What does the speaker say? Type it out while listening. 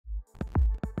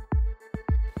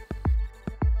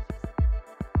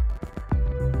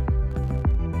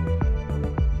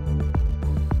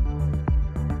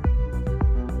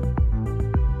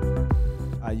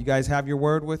You guys have your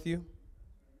word with you?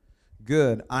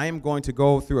 Good. I am going to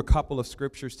go through a couple of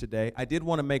scriptures today. I did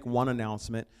want to make one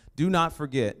announcement. Do not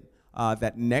forget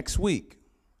that next week,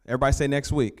 everybody say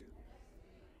next week,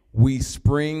 we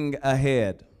spring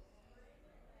ahead,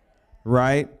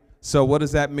 right? So what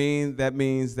does that mean? That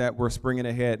means that we're springing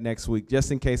ahead next week.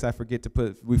 Just in case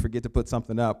we forget to put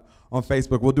something up on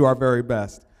Facebook, we'll do our very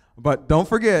best. But don't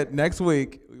forget, next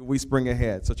week, we spring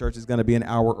ahead. So church is going to be an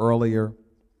hour earlier.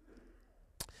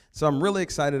 So I'm really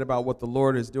excited about what the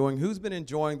Lord is doing. Who's been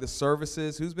enjoying the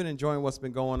services? Who's been enjoying what's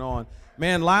been going on?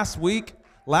 Man, last week,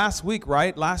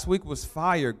 right? Last week was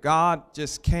fire. God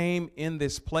just came in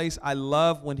this place. I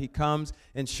love when he comes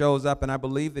and shows up, and I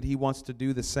believe that he wants to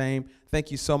do the same.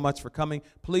 Thank you so much for coming.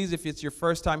 Please, if it's your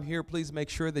first time here, please make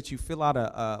sure that you fill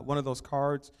out one of those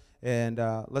cards, and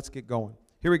let's get going.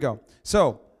 Here we go.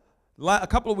 So a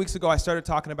couple of weeks ago, I started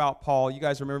talking about Paul. You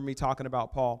guys remember me talking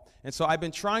about Paul. And so I've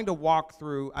been trying to walk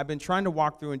through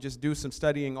and just do some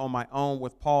studying on my own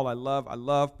with Paul. I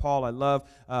love Paul. I love,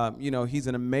 he's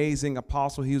an amazing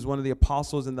apostle. He was one of the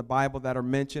apostles in the Bible that are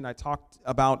mentioned. I talked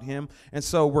about him. And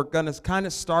so we're going to kind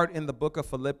of start in the book of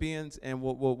Philippians, and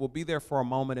we'll be there for a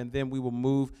moment, and then we will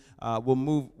move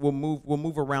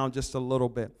around just a little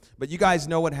bit. But you guys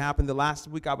know what happened. The last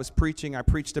week I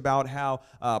preached about how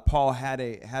Paul had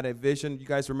a vision. You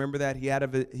guys remember that? He had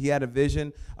a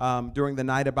vision during the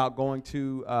night about going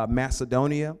to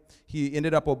Macedonia. He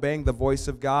ended up obeying the voice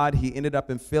of God. He ended up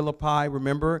in Philippi.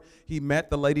 Remember, he met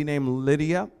the lady named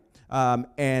Lydia,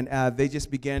 and they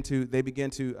began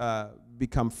to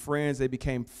become friends. They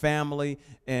became family,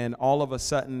 and all of a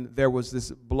sudden there was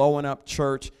this blowing up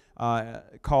church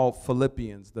called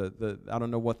Philippians. I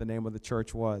don't know what the name of the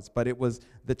church was, but it was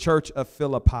the church of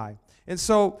Philippi. And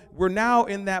so we're now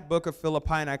in that book of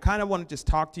Philippi, and I kind of want to just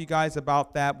talk to you guys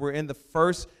about that. We're in the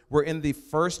first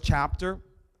chapter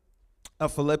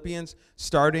of Philippians,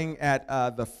 starting at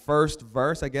the first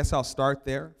verse. I guess I'll start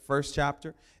there, first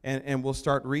chapter, and we'll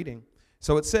start reading.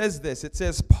 So it says this. It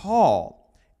says,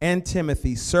 Paul and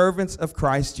Timothy, servants of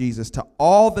Christ Jesus, to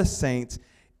all the saints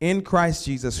in Christ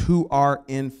Jesus who are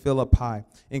in Philippi,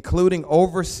 including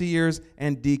overseers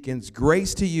and deacons,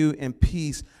 grace to you and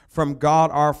peace from God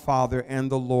our Father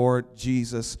and the Lord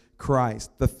Jesus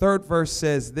Christ. The third verse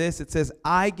says this. It says,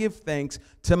 I give thanks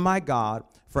to my God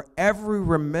for every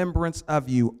remembrance of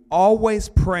you, always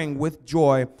praying with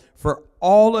joy for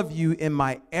all of you in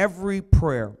my every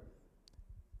prayer,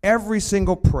 every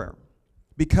single prayer,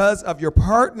 because of your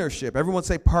partnership. Everyone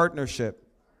say partnership.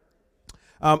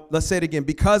 Let's say it again.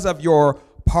 Because of your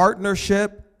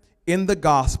partnership in the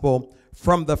gospel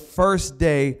from the first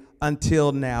day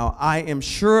until now, I am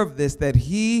sure of this, that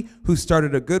he who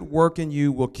started a good work in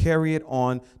you will carry it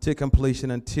on to completion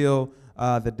until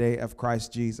the day of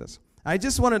Christ Jesus. I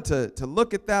just wanted to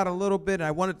look at that a little bit, and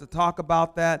I wanted to talk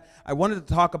about that. I wanted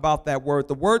to talk about that word.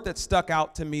 The word that stuck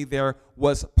out to me there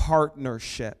was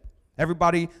partnership.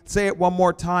 Everybody say it one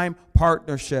more time,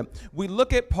 partnership. We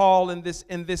look at Paul in this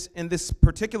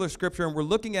particular scripture, and we're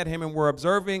looking at him and we're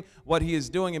observing what he is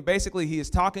doing. And basically he is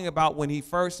talking about when he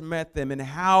first met them and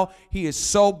how he is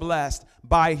so blessed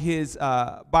by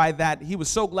that. He was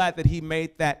so glad that he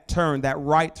made that turn, that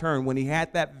right turn. When he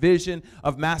had that vision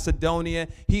of Macedonia,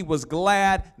 he was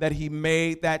glad that he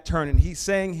made that turn. And he's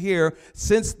saying here,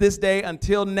 since this day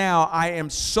until now, I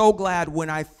am so glad when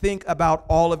I think about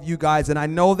all of you guys. And I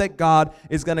know that God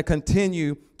is going to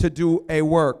continue to do a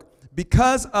work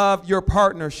because of your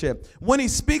partnership. When he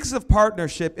speaks of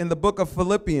partnership in the book of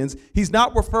Philippians, he's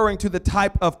not referring to the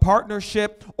type of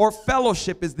partnership, or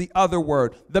fellowship is the other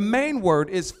word. The main word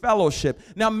is fellowship.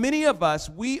 Now, many of us,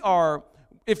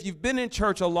 if you've been in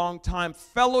church a long time,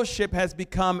 fellowship has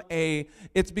become a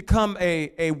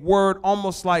word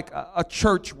almost like a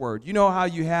church word. You know how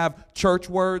you have church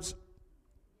words?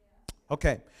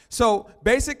 Okay. So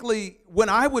basically, when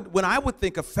I would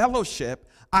think of fellowship,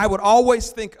 I would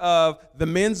always think of the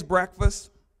men's breakfast.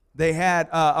 They had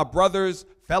a brothers'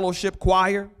 fellowship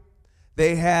choir.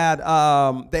 They had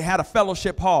a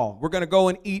fellowship hall. We're going to go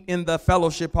and eat in the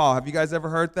fellowship hall. Have you guys ever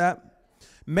heard that?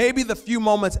 Maybe the few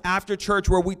moments after church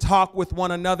where we talk with one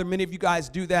another. Many of you guys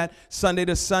do that Sunday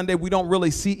to Sunday. We don't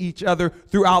really see each other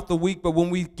throughout the week, but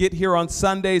when we get here on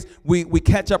Sundays, we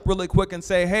catch up really quick and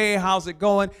say, hey, how's it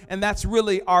going? And that's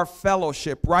really our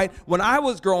fellowship, right? When I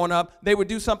was growing up, they would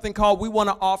do something called, we want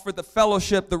to offer the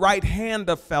fellowship, the right hand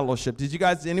of fellowship.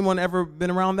 Anyone ever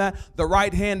been around that? The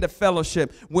right hand of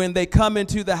fellowship. When they come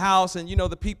into the house and,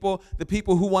 the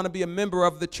people who want to be a member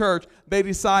of the church, they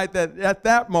decide that at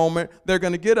that moment, they're going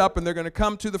going to get up and they're going to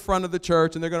come to the front of the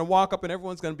church and they're going to walk up and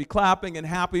everyone's going to be clapping and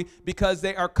happy because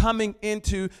they are coming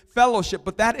into fellowship.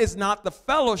 But that is not the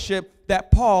fellowship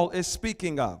that Paul is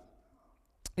speaking of.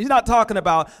 He's not talking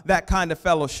about that kind of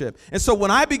fellowship. And so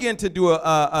when I began to do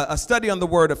a study on the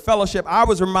word of fellowship, I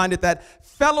was reminded that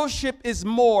fellowship is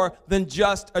more than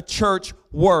just a church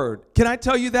word. Can I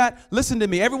tell you that? Listen to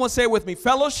me. Everyone say it with me.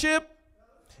 Fellowship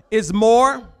is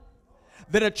more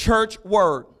than a church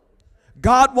word.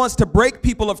 God wants to break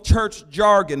people of church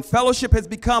jargon. Fellowship has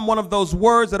become one of those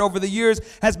words that over the years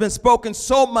has been spoken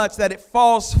so much that it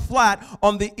falls flat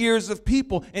on the ears of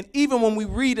people. And even when we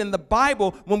read in the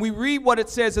Bible, when we read what it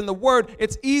says in the word,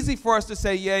 it's easy for us to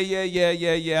say,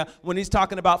 yeah. When he's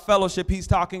talking about fellowship, he's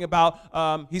talking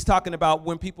about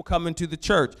when people come into the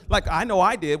church. Like I know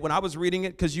I did when I was reading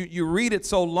it, because you read it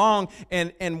so long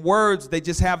and words, they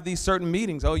just have these certain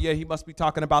meanings. Oh yeah, he must be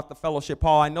talking about the fellowship.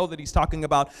 Paul, I know that he's talking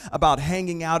about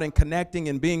hanging out and connecting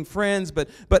and being friends, but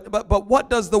what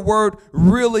does the word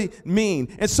really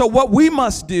mean? And so what we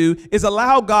must do is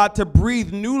allow God to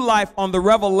breathe new life on the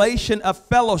revelation of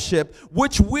fellowship,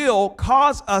 which will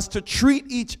cause us to treat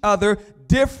each other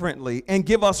differently and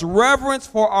give us reverence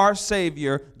for our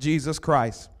Savior, Jesus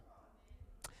Christ.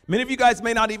 Many of you guys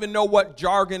may not even know what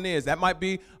jargon is. That might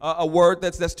be a word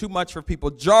that's too much for people.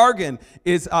 Jargon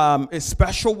is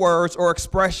special words or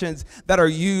expressions that are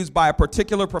used by a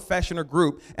particular profession or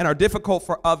group and are difficult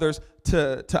for others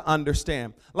to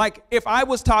understand. Like if I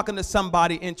was talking to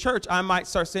somebody in church, I might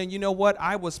start saying, you know what,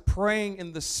 I was praying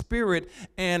in the Spirit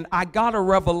and I got a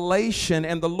revelation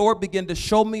and the Lord began to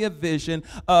show me a vision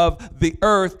of the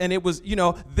earth, and it was, you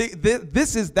know,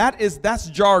 that's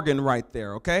jargon right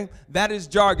there, okay? That is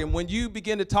jargon. When you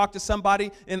begin to talk to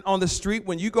somebody on the street,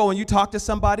 when you go and you talk to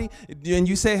somebody and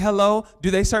you say hello, do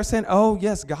they start saying, oh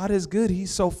yes, God is good,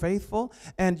 he's so faithful?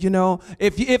 And you know,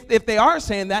 if they are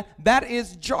saying that, that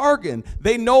is jargon.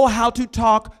 They know how to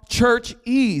talk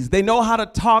churchese. They know how to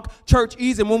talk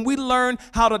churchese. And when we learn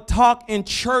how to talk in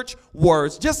church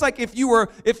words, just like if you're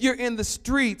in the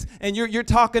streets and you're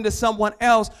talking to someone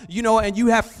else, you know, and you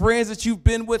have friends that you've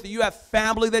been with, and you have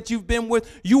family that you've been with,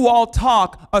 you all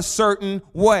talk a certain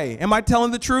way. Am I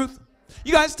telling the truth?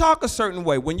 You guys talk a certain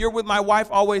way. When you're with my wife,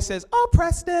 always says, "Oh,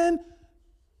 Preston,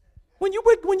 when you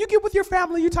get with your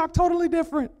family, you talk totally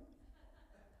different."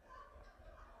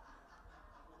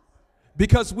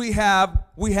 Because we have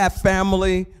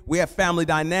family, we have family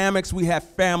dynamics, we have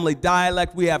family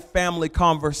dialect, we have family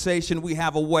conversation, we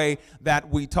have a way that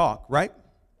we talk, right?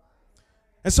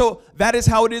 And so that is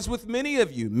how it is with many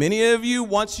of you. Many of you,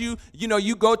 once you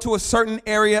go to a certain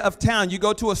area of town, you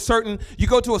go to a certain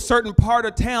part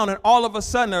of town, and all of a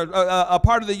sudden, a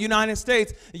part of the United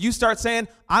States, you start saying,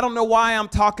 I don't know why I'm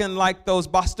talking like those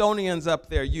Bostonians up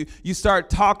there. You start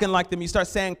talking like them. You start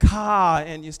saying "ka"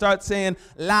 and you start saying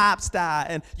 "lobster,"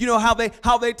 and you know how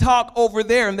they talk over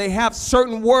there, and they have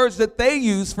certain words that they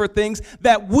use for things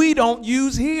that we don't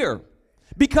use here.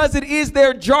 Because it is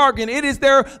their jargon, it is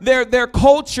their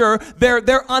culture,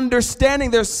 their understanding,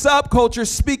 their subculture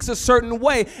speaks a certain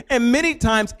way. And many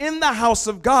times in the house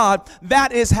of God,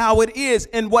 that is how it is.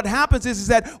 And what happens is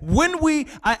that when we,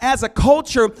 as a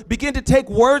culture, begin to take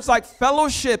words like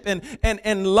fellowship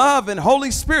and love and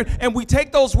Holy Spirit, and we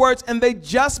take those words and they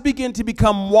just begin to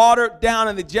become watered down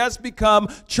and they just become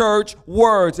church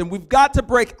words. And we've got to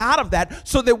break out of that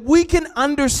so that we can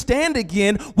understand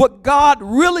again what God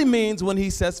really means when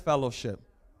he says fellowship.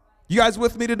 You guys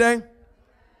with me today?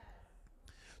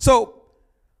 So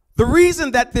the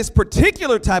reason that this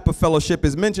particular type of fellowship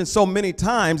is mentioned so many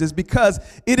times is because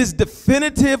it is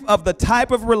definitive of the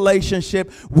type of relationship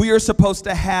we are supposed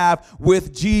to have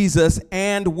with Jesus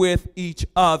and with each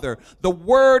other. The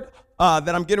word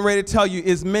that I'm getting ready to tell you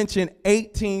is mentioned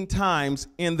 18 times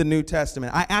in the New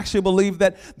Testament. I actually believe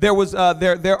that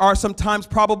there are some times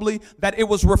probably that it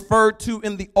was referred to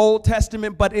in the Old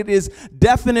Testament, but it is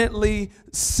definitely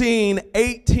seen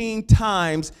 18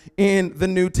 times in the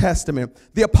New Testament.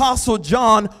 The Apostle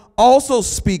John also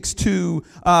speaks to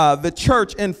the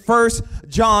church in 1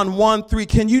 John 1:3.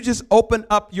 Can you just open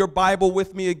up your Bible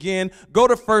with me again? Go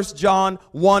to 1 John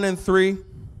 1 and 3.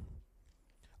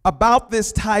 About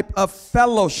this type of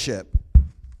fellowship.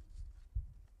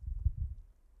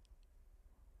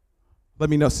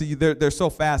 Let me know. See, they're so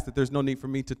fast that there's no need for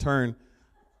me to turn.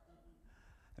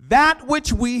 That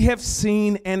which we have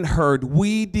seen and heard,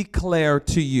 we declare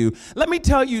to you. Let me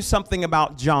tell you something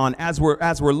about John as we're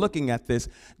looking at this.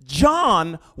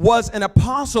 John was an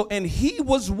apostle, and he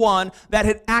was one that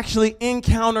had actually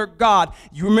encountered God.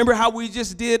 You remember how we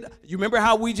just did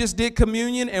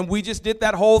communion, and we just did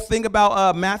that whole thing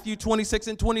about Matthew 26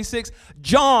 and 26?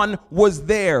 John was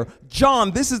there.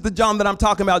 John, this is the John that I'm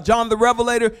talking about. John the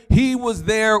Revelator, he was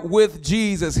there with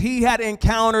Jesus. He had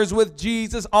encounters with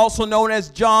Jesus, also known as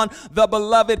John the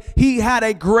Beloved. He had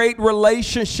a great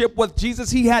relationship with Jesus.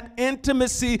 He had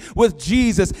intimacy with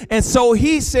Jesus. And so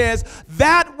he says,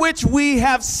 that which we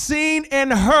have seen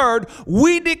and heard,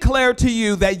 we declare to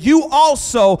you, that you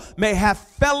also may have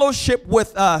fellowship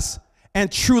with us. And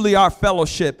truly our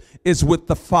fellowship is with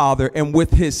the Father and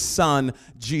with his Son,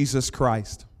 Jesus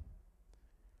Christ.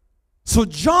 So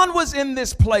John was in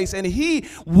this place, and he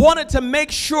wanted to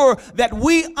make sure that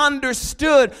we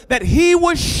understood that he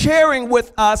was sharing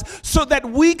with us so that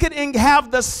we could have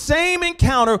the same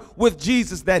encounter with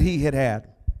Jesus that he had had.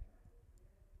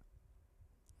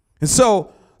 And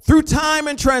so through time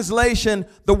and translation,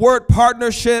 the word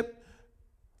partnership,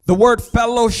 the word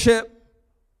fellowship,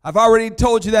 I've already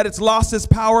told you that it's lost its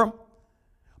power.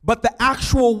 But the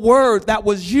actual word that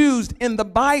was used in the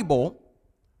Bible,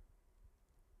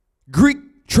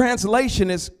 Greek translation,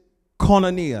 is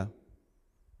koinonia.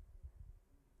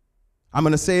 I'm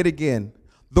going to say it again.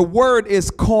 The word is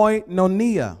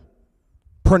koinonia,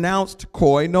 pronounced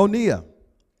koinonia.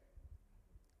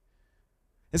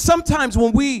 And sometimes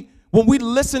when we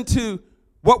listen to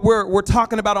what we're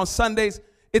talking about on Sundays,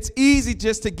 it's easy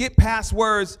just to get past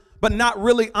words but not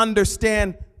really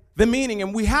understand the meaning.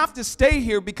 And we have to stay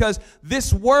here because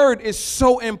this word is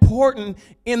so important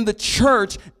in the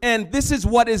church, and this is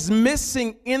what is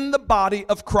missing in the body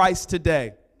of Christ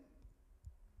today.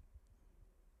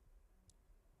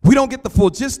 We don't get the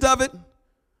full gist of it.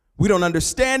 We don't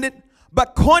understand it.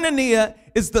 But koinonia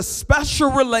is the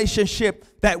special relationship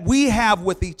that we have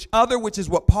with each other, which is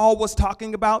what Paul was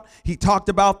talking about. He talked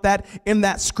about that in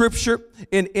that scripture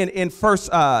in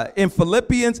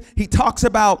Philippians. He talks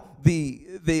about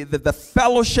the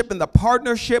fellowship and the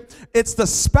partnership. It's the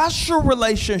special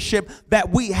relationship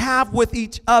that we have with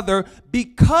each other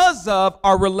because of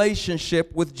our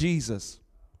relationship with Jesus.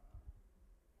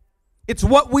 It's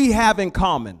what we have in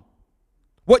common.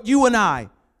 What you and I,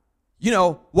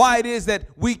 why it is that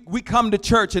we come to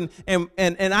church and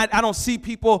I don't see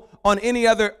people on any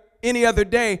other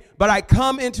day, but I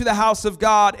come into the house of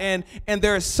God and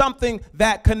there is something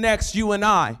that connects you and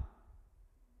I.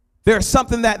 There's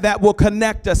something that will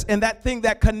connect us, and that thing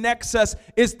that connects us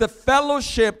is the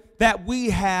fellowship that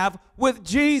we have with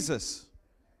Jesus.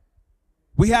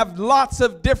 We have lots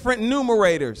of different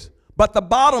numerators, but the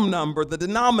bottom number, the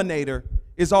denominator,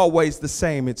 is always the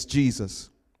same. It's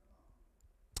Jesus.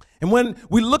 And when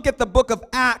we look at the book of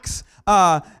Acts,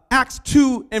 Acts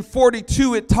 2 and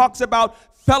 42, it talks about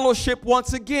fellowship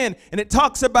once again. And it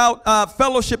talks about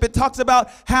fellowship. It talks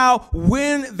about how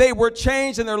when they were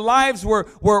changed and their lives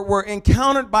were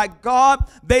encountered by God,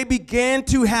 they began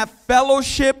to have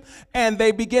fellowship, and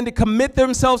they began to commit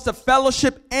themselves to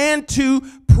fellowship and to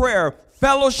prayer.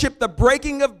 Fellowship, the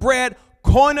breaking of bread,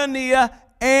 koinonia,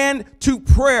 and to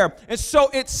prayer. And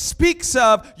so it speaks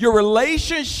of your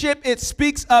relationship. It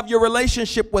speaks of your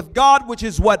relationship with God, which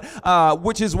is what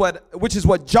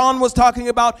John was talking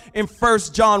about in 1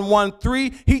 John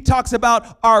 1:3. He talks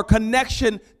about our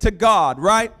connection to God,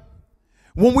 right?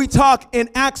 When we talk in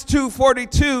Acts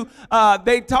 2:42,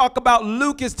 they talk about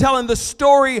Luke is telling the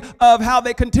story of how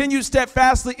they continue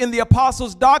steadfastly in the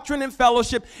apostles' doctrine and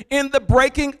fellowship, in the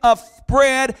breaking of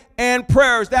bread and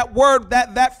prayers. That word,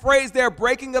 that phrase there,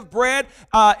 breaking of bread,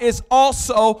 is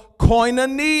also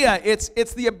koinonia.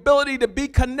 It's the ability to be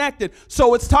connected.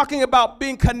 So it's talking about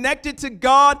being connected to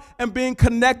God and being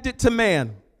connected to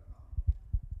man.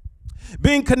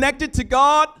 Being connected to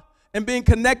God and being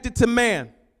connected to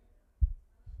man.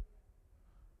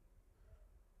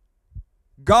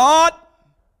 God,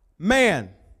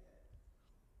 man.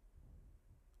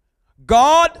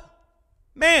 God,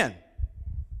 man.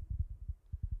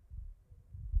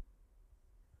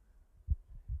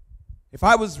 If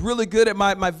I was really good at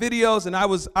my videos and I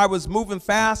was moving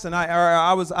fast and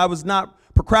I was not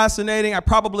procrastinating, I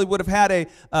probably would have had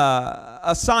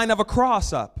a sign of a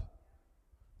cross up.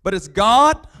 But it's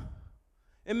God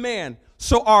and man.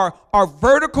 So our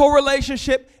vertical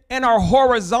relationship and our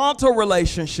horizontal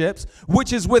relationships,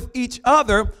 which is with each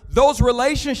other, those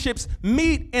relationships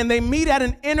meet, and they meet at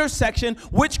an intersection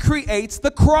which creates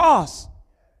the cross.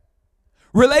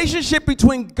 Relationship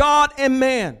between God and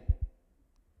man.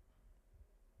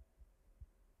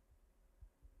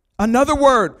 Another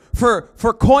word for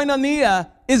koinonia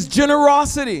is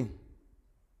generosity.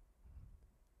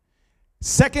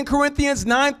 2 Corinthians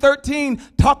 9:13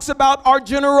 talks about our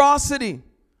generosity,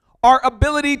 our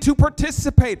ability to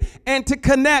participate and to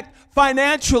connect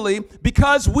financially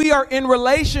because we are in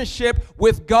relationship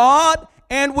with God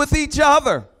and with each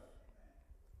other.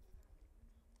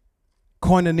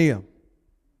 Koinonia.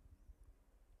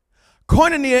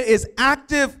 Koinonia is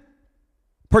active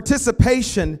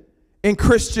participation in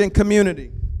Christian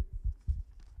community.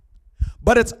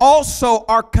 But it's also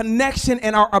our connection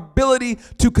and our ability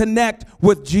to connect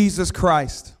with Jesus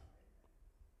Christ.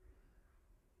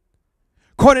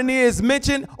 Koinonia is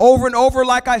mentioned over and over,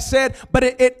 like I said, but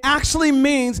it actually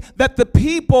means that the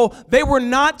people, they were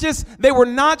not just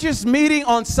meeting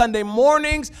on Sunday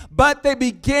mornings, but they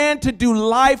began to do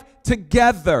life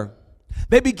together.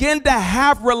 They began to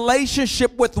have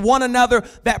relationship with one another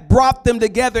that brought them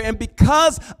together. And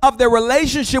because of their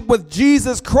relationship with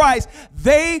Jesus Christ,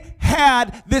 they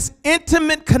had this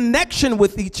intimate connection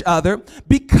with each other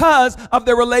because of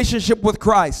their relationship with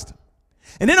Christ.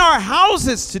 And in our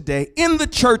houses today, in the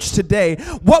church today,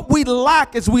 what we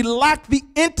lack is we lack the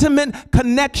intimate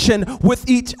connection with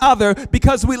each other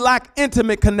because we lack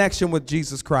intimate connection with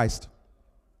Jesus Christ.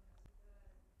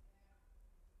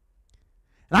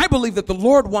 And I believe that the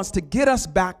Lord wants to get us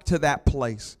back to that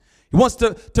place. He wants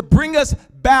to bring us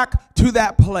back to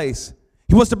that place.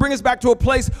 He wants to bring us back to a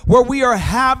place where we are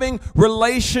having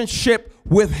relationship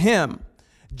with Him.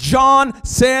 John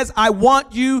says, I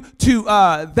want you to,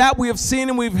 that we have seen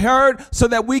and we've heard so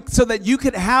that you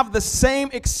could have the same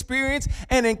experience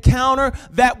and encounter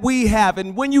that we have.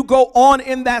 And when you go on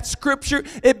in that scripture,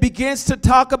 it begins to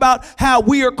talk about how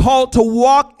we are called to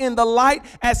walk in the light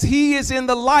as He is in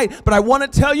the light. But I want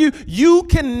to tell you, you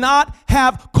cannot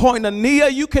have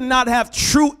koinonia, you cannot have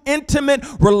true intimate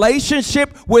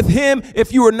relationship with Him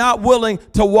if you are not willing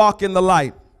to walk in the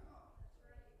light.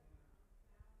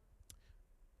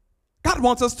 God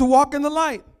wants us to walk in the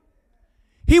light.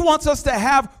 He wants us to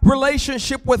have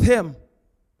relationship with Him.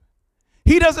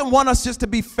 He doesn't want us just to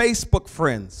be Facebook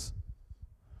friends.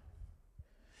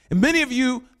 And many of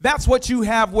you, that's what you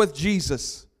have with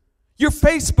Jesus. You're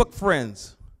Facebook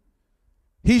friends.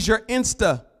 He's your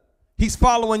Insta. He's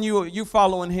following you, you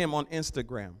following Him on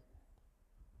Instagram.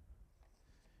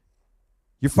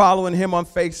 You're following Him on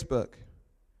Facebook.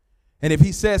 And if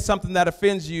He says something that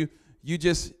offends you, you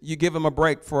give Him a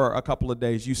break for a couple of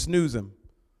days. You snooze Him.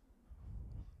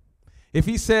 If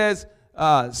He says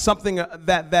something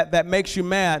that makes you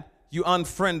mad, you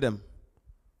unfriend Him.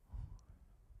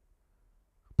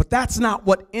 But that's not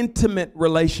what intimate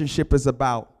relationship is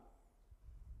about.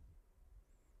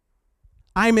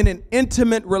 I'm in an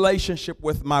intimate relationship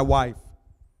with my wife.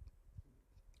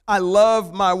 I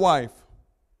love my wife.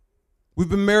 We've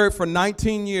been married for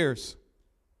 19 years.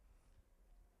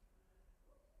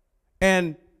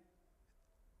 And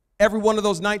every one of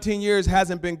those 19 years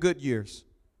hasn't been good years.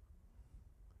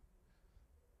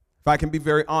 If I can be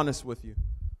very honest with you.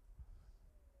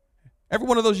 Every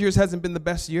one of those years hasn't been the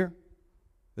best year.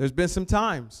 There's been some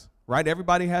times, right?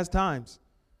 Everybody has times.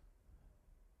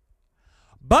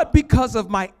 But because of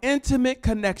my intimate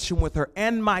connection with her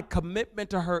and my commitment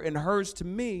to her and hers to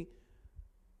me,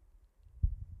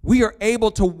 we are able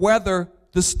to weather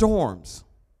the storms.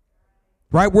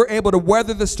 Right? We're able to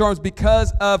weather the storms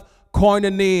because of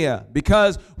koinonia,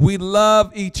 because we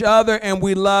love each other and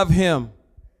we love Him.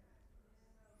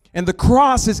 And the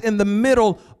cross is in the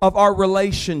middle of our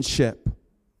relationship.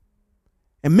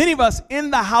 And many of us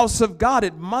in the house of God,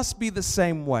 it must be the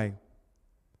same way.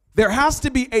 There has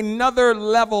to be another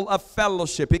level of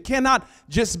fellowship. It can't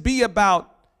just be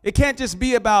about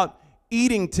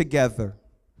eating together,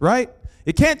 right?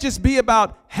 It can't just be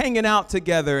about hanging out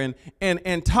together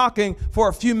and talking for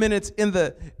a few minutes in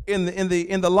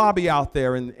the lobby out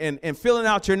there and filling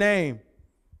out your name.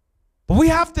 But we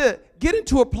have to get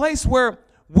into a place where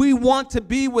we want to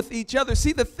be with each other.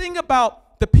 See, the thing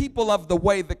about the people of the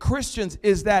way, the Christians,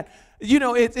 is that, you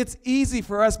know, it's easy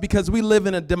for us because we live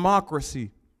in a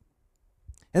democracy.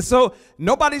 And so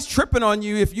nobody's tripping on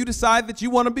you if you decide that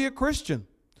you want to be a Christian.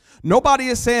 Nobody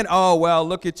is saying, oh, well,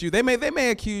 look at you. They may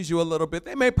accuse you a little bit.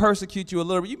 They may persecute you a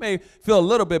little bit. You may feel a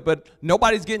little bit, but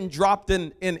nobody's getting dropped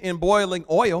in boiling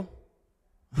oil,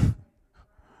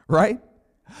 right?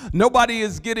 Nobody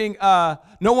is getting, no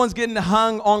one's getting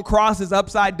hung on crosses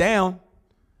upside down.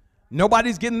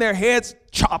 Nobody's getting their heads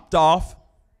chopped off.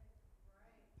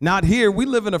 Not here. We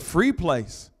live in a free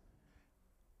place.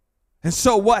 And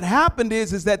so what happened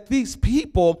is that these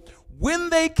people,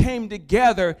 when they came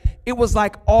together, it was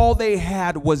like all they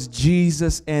had was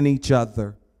Jesus and each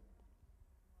other.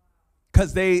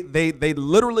 because they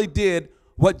literally did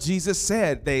what Jesus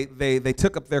said. They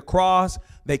took up their cross,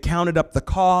 they counted up the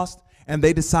cost, and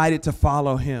they decided to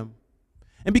follow him.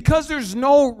 And because there's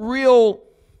no real,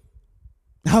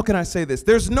 how can I say this?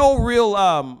 There's no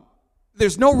real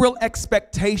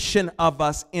expectation of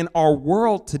us in our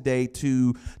world today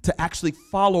to actually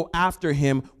follow after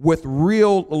him with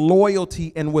real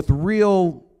loyalty and with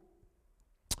real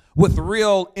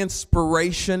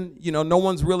inspiration. You know, no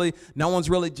one's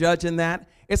really judging that.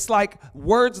 It's like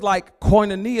words like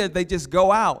koinonia, they just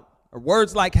go out. Or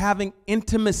words like having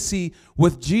intimacy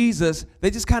with Jesus,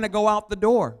 they just kind of go out the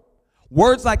door.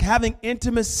 Words like having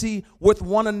intimacy with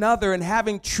one another and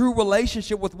having true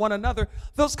relationship with one another,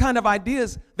 those kind of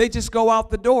ideas, they just go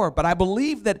out the door. But I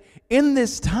believe that in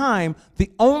this time, the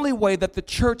only way that the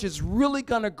church is really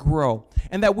going to grow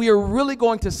and that we are really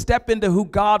going to step into who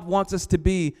God wants us to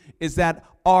be is that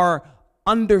our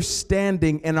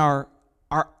understanding and our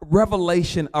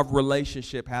revelation of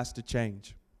relationship has to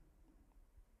change.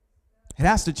 It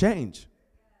has to change.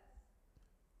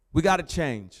 We got to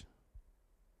change.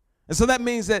 And so that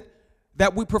means that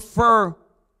we prefer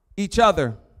each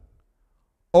other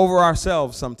over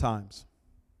ourselves sometimes.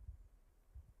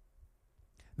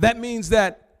 That means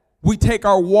that we take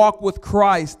our walk with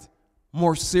Christ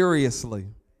more seriously.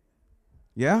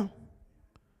 Yeah?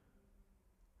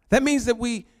 That means that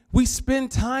we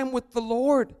spend time with the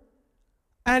Lord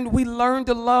and we learn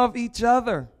to love each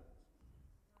other.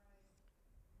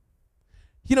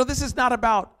 You know, this is not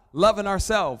about loving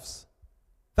ourselves.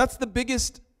 That's the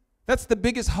biggest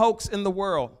hoax in the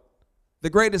world. The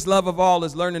greatest love of all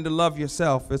is learning to love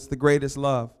yourself. It's the greatest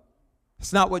love.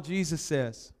 It's not what Jesus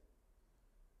says.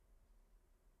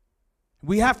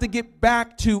 We have to get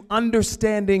back to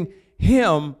understanding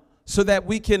him so that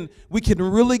we can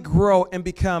really grow and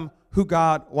become who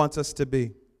God wants us to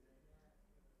be.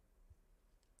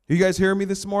 You guys hearing me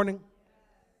this morning?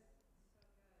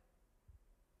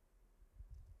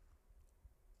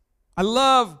 I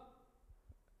love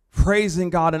praising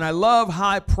God, and I love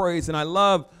high praise, and I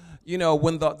love, you know,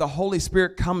 when the Holy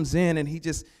Spirit comes in and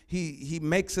he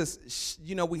makes us,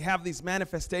 you know, we have these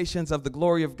manifestations of the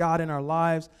glory of God in our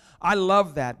lives. I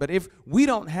love that. But if we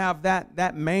don't have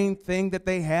that main thing that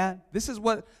they had, this is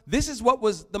what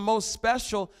was the most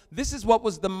special. This is what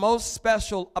was the most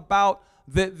special about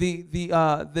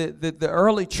the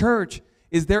early church,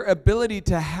 is their ability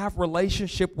to have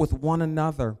relationship with one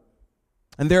another.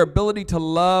 And their ability to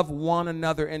love one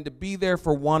another and to be there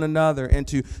for one another and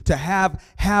to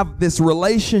have this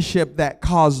relationship that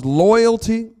caused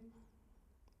loyalty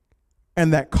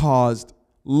and that caused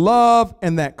love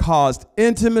and that caused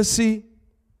intimacy.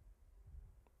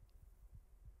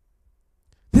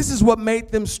 This is what made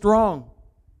them strong.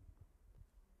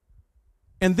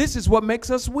 And this is what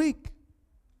makes us weak.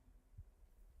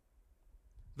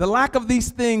 The lack of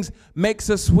these things makes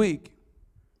us weak.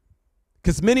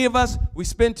 Because many of us, we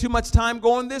spend too much time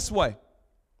going this way.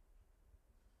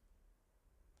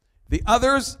 The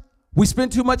others, we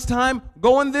spend too much time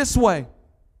going this way.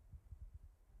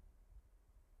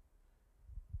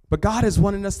 But God is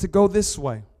wanting us to go this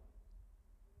way.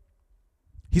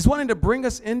 He's wanting to bring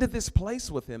us into this place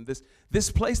with him,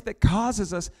 this place that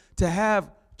causes us to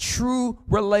have true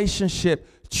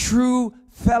relationship, true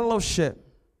fellowship.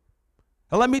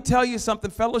 Now, let me tell you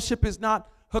something. Fellowship is not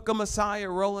hook a Messiah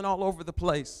rolling all over the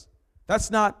place.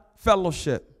 That's not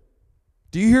fellowship.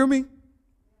 Do you hear me?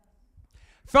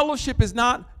 Fellowship is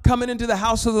not coming into the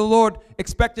house of the Lord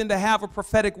expecting to have a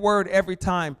prophetic word every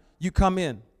time you come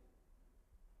in.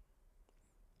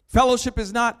 Fellowship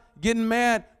is not getting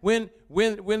mad when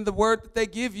the word that they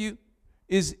give you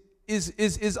is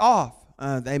off.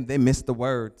 They missed the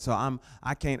word, so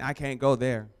I can't go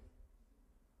there.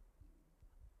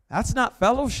 That's not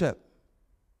fellowship.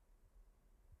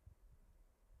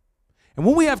 And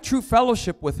when we have true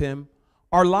fellowship with him,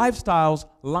 our lifestyles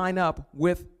line up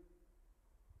with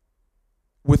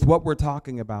what we're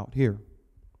talking about here.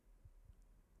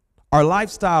 Our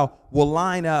lifestyle will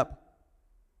line up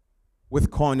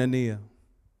with koinonia.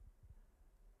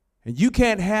 And you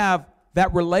can't have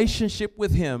that relationship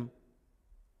with him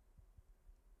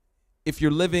if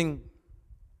you're living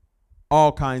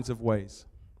all kinds of ways.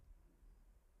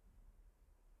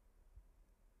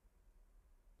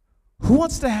 Who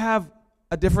wants to have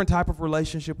a different type of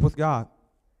relationship with God?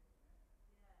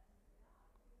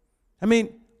 I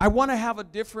mean, I want to have a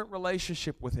different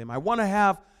relationship with him. I want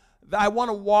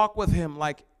to walk with him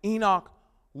like Enoch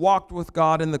walked with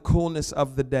God in the coolness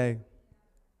of the day.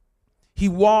 He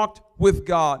walked with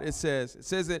God, it says. It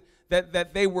says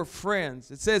that they were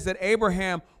friends. It says that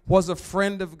Abraham was a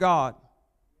friend of God.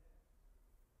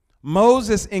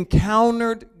 Moses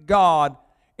encountered God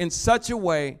in such a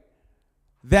way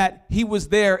that he was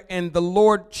there and the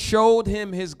Lord showed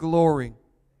him his glory.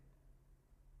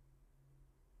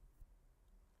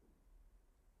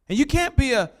 And you can't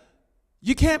be a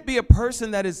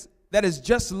person that is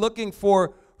just looking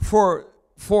for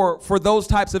those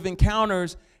types of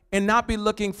encounters and not be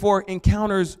looking for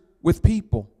encounters with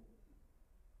people.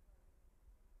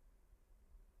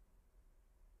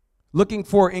 Looking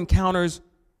for encounters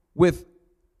with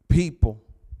people.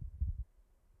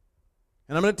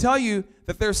 And I'm going to tell you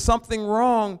that there's something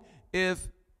wrong if,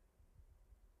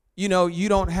 you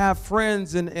don't have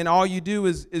friends and all you do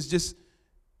is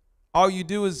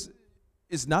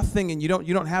nothing, and you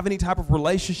don't have any type of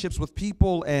relationships with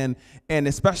people, and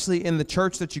especially in the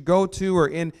church that you go to, or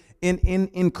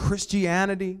in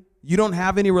Christianity, you don't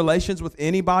have any relations with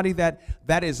anybody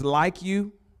that is like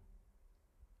you.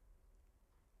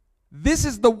 This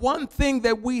is the one thing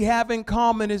that we have in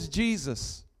common is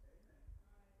Jesus.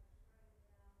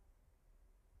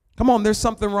 Come on, there's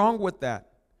something wrong with that.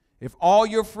 If all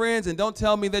your friends, and don't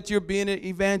tell me that you're being an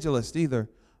evangelist either.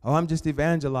 Oh, I'm just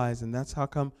evangelizing. That's how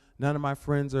come none of my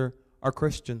friends are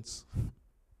Christians.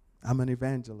 I'm an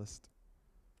evangelist.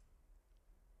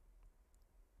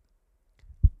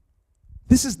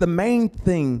 This is the main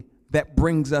thing that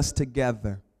brings us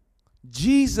together.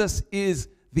 Jesus is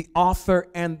the author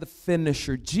and the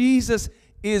finisher. Jesus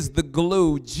is the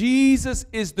glue. Jesus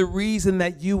is the reason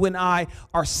that you and I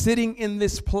are sitting in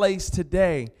this place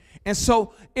today. And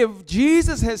so if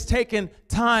Jesus has taken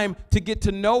time to get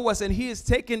to know us and he has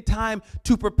taken time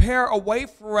to prepare a way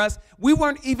for us, we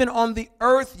weren't even on the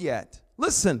earth yet.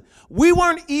 Listen, we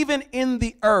weren't even in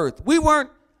the earth.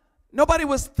 Nobody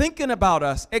was thinking about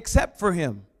us except for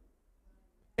him.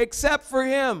 Except for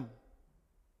him.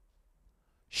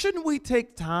 Shouldn't we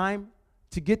take time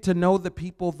to get to know the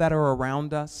people that are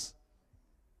around us?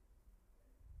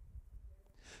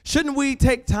 Shouldn't we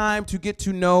take time to get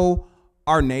to know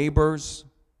our neighbors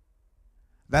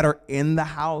that are in the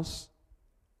house,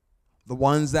 the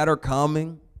ones that are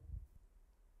coming?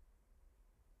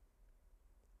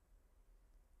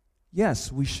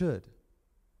 Yes, we should.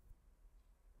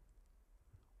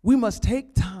 We must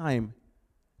take time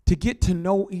to get to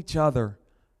know each other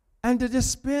and to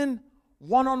just spend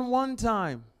one-on-one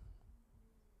time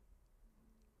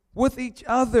with each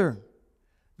other.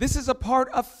 This is a part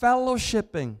of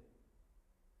fellowshipping.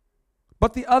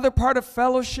 But the other part of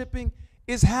fellowshipping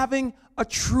is having a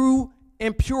true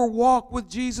and pure walk with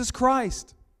Jesus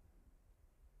Christ.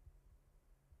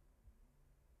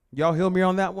 Y'all hear me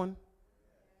on that one?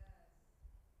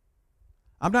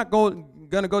 I'm not going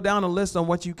to go down a list on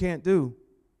what you can't do,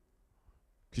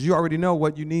 because you already know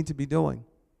what you need to be doing.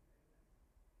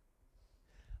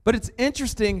 But it's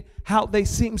interesting how they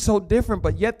seem so different,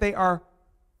 but yet they are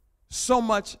so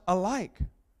much alike.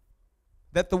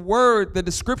 That the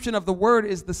description of the word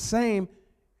is the same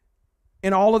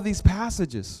in all of these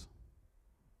passages.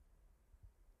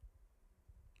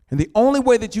 And the only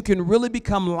way that you can really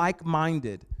become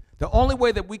like-minded, the only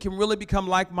way that we can really become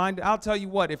like-minded, I'll tell you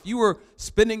what, if you were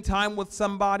spending time with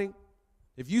somebody,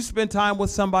 if you spend time with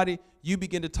somebody, you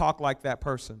begin to talk like that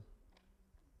person.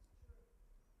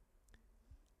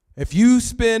 If you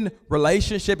spend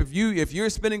relationship, if you're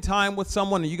spending time with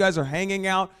someone and you guys are hanging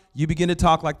out, you begin to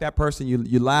talk like that person.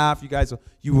 You laugh.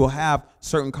 You will have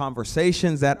certain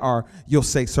conversations you'll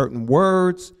say certain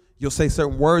words. You'll say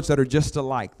certain words that are just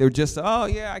alike. They're just, oh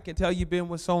yeah, I can tell you've been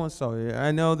with so and so.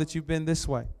 I know that you've been this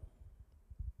way.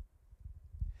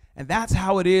 And that's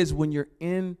how it is when you're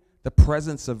in the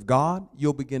presence of God.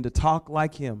 You'll begin to talk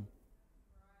like him.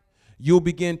 You'll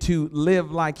begin to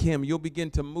live like him. You'll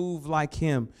begin to move like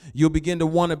him. You'll begin to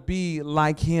want to be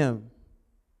like him.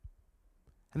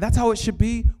 And that's how it should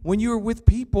be when you're with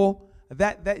people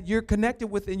that you're connected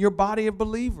with in your body of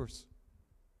believers.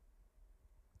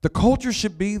 The culture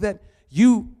should be that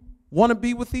you want to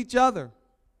be with each other.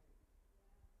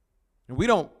 And we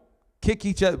don't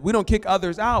kick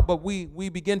others out, but we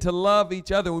begin to love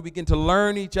each other. We begin to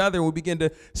learn each other. And we begin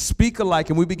to speak alike,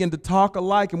 and we begin to talk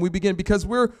alike, and because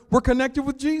we're connected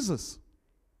with Jesus.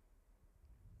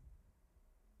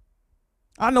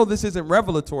 I know this isn't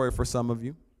revelatory for some of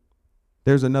you.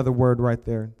 There's another word right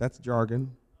there. That's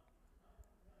jargon.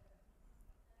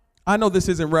 I know this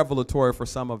isn't revelatory for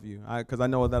some of you, because I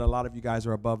know that a lot of you guys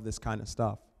are above this kind of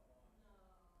stuff.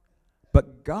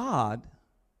 But God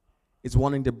is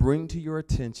wanting to bring to your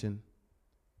attention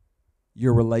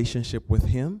your relationship with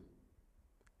him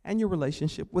and your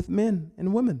relationship with men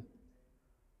and women.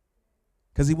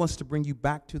 Because he wants to bring you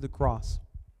back to the cross.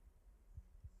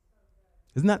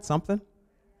 Isn't that something?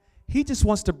 He just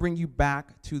wants to bring you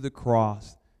back to the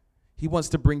cross. He wants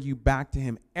to bring you back to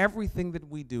him. Everything that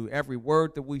we do, every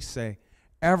word that we say,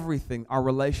 everything, our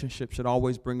relationship should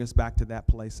always bring us back to that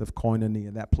place of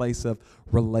koinonia, that place of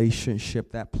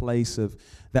relationship, that place of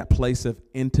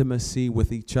intimacy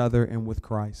with each other and with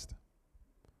Christ.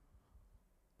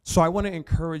 So I want to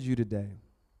encourage you today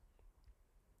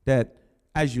that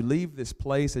as you leave this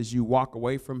place, as you walk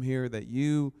away from here, that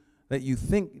you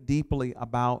think deeply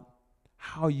about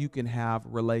how you can have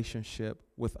relationship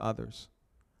with others,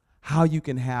 how you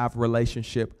can have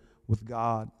relationship with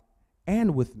God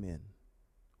and with men,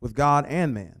 with God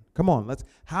and man. Come on,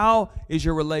 how is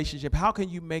your relationship? How can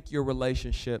you make your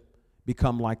relationship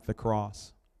become like the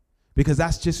cross? Because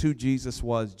that's just who Jesus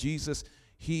was. Jesus,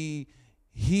 he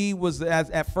was,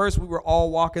 at first we were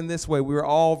all walking this way. We were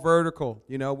all vertical,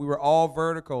 we were all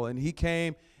vertical. And he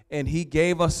came and he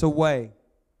gave us a way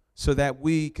so that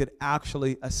we could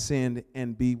actually ascend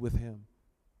and be with him.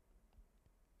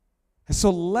 And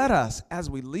so let us, as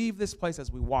we leave this place,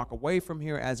 as we walk away from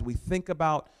here, as we think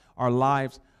about our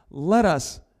lives, let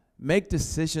us make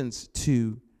decisions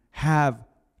to have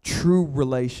true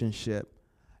relationship,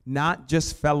 not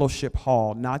just fellowship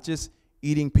hall, not just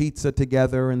eating pizza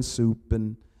together and soup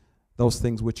and those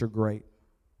things which are great,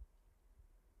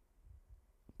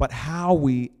 but how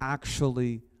we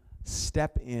actually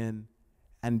step in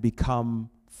and become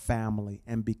family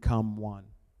and become one.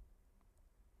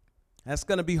 That's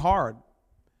going to be hard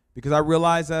because I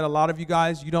realize that a lot of you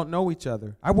guys, you don't know each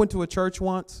other. I went to a church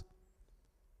once,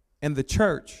 and the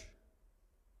church,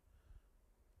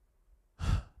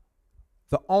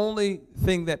 the only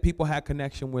thing that people had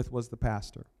connection with was the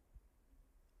pastor.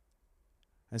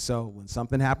 And so when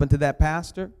something happened to that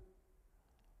pastor,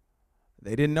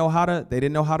 they didn't know how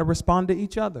to respond to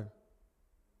each other.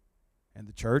 And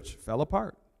the church fell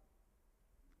apart.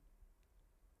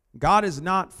 God is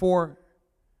not for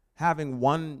having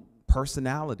one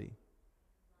personality.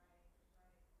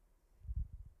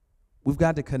 We've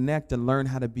got to connect and learn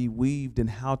how to be weaved and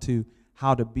how to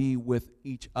be with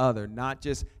each other, not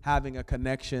just having a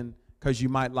connection because you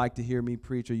might like to hear me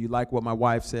preach or you like what my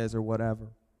wife says or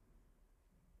whatever.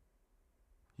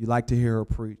 You like to hear her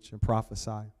preach and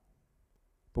prophesy.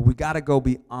 But we got to go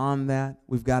beyond that.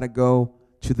 We've got to go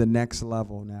to the next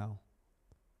level now.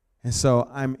 And so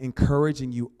I'm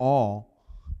encouraging you all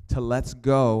to let's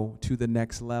go to the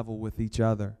next level with each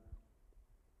other.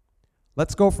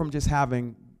 Let's go from just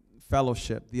having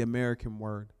fellowship, the American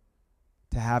word,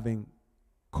 to having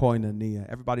koinonia.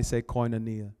 Everybody say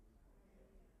koinonia.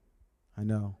 I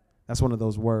know. That's one of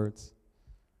those words.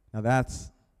 Now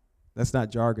that's not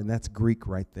jargon. That's Greek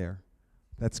right there.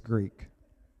 That's Greek.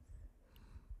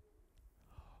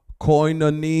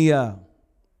 Koinonia.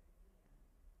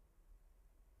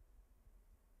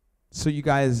 So you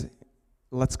guys,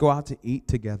 let's go out to eat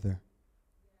together.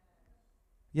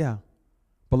 Yeah.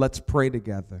 But let's pray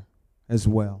together as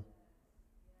well.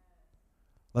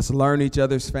 Let's learn each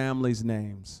other's families'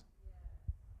 names.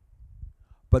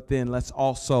 But then let's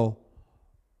also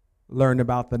learn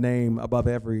about the name above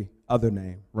every other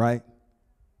name, right?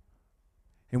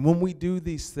 And when we do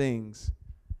these things,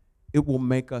 it will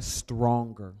make us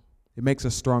stronger. It makes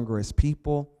us stronger as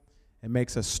people. It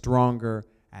makes us stronger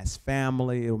as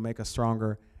family. It will make us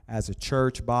stronger as a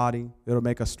church body. It'll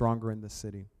make us stronger in the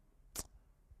city.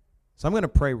 So I'm going to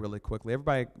pray really quickly.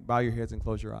 Everybody bow your heads and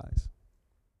close your eyes.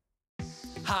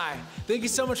 Hi, thank you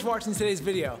so much for watching today's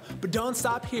video, but don't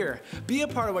stop here. Be a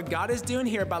part of what God is doing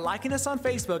here by liking us on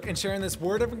Facebook and sharing this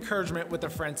word of encouragement with a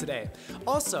friend today.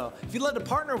 Also, if you'd like to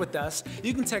partner with us,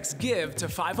 you can text GIVE to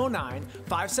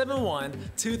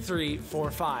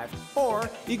 509-571-2345, or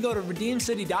you can go to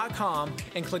redeemcity.com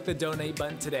and click the donate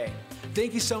button today.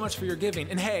 Thank you so much for your giving.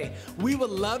 And hey, we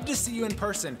would love to see you in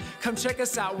person. Come check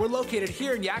us out. We're located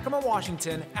here in Yakima,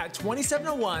 Washington at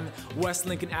 2701 West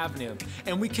Lincoln Avenue.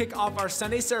 And we kick off our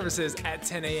Sunday services at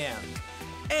 10 a.m.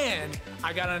 And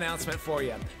I got an announcement for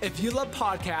you. If you love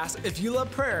podcasts, if you love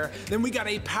prayer, then we got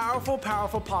a powerful,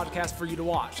 powerful podcast for you to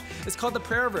watch. It's called The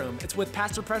Prayer Room. It's with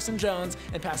Pastor Preston Jones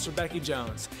and Pastor Becky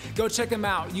Jones. Go check them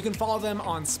out. You can follow them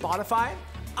on Spotify,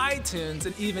 iTunes,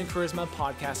 and even Charisma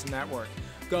Podcast Network.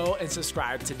 Go and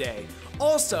subscribe today.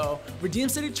 Also, Redeem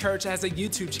City Church has a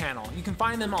YouTube channel. You can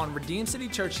find them on Redeem City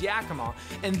Church Yakima,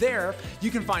 and there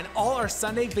you can find all our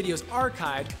Sunday videos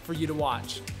archived for you to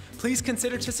watch. Please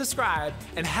consider to subscribe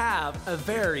and have a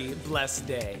very blessed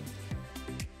day.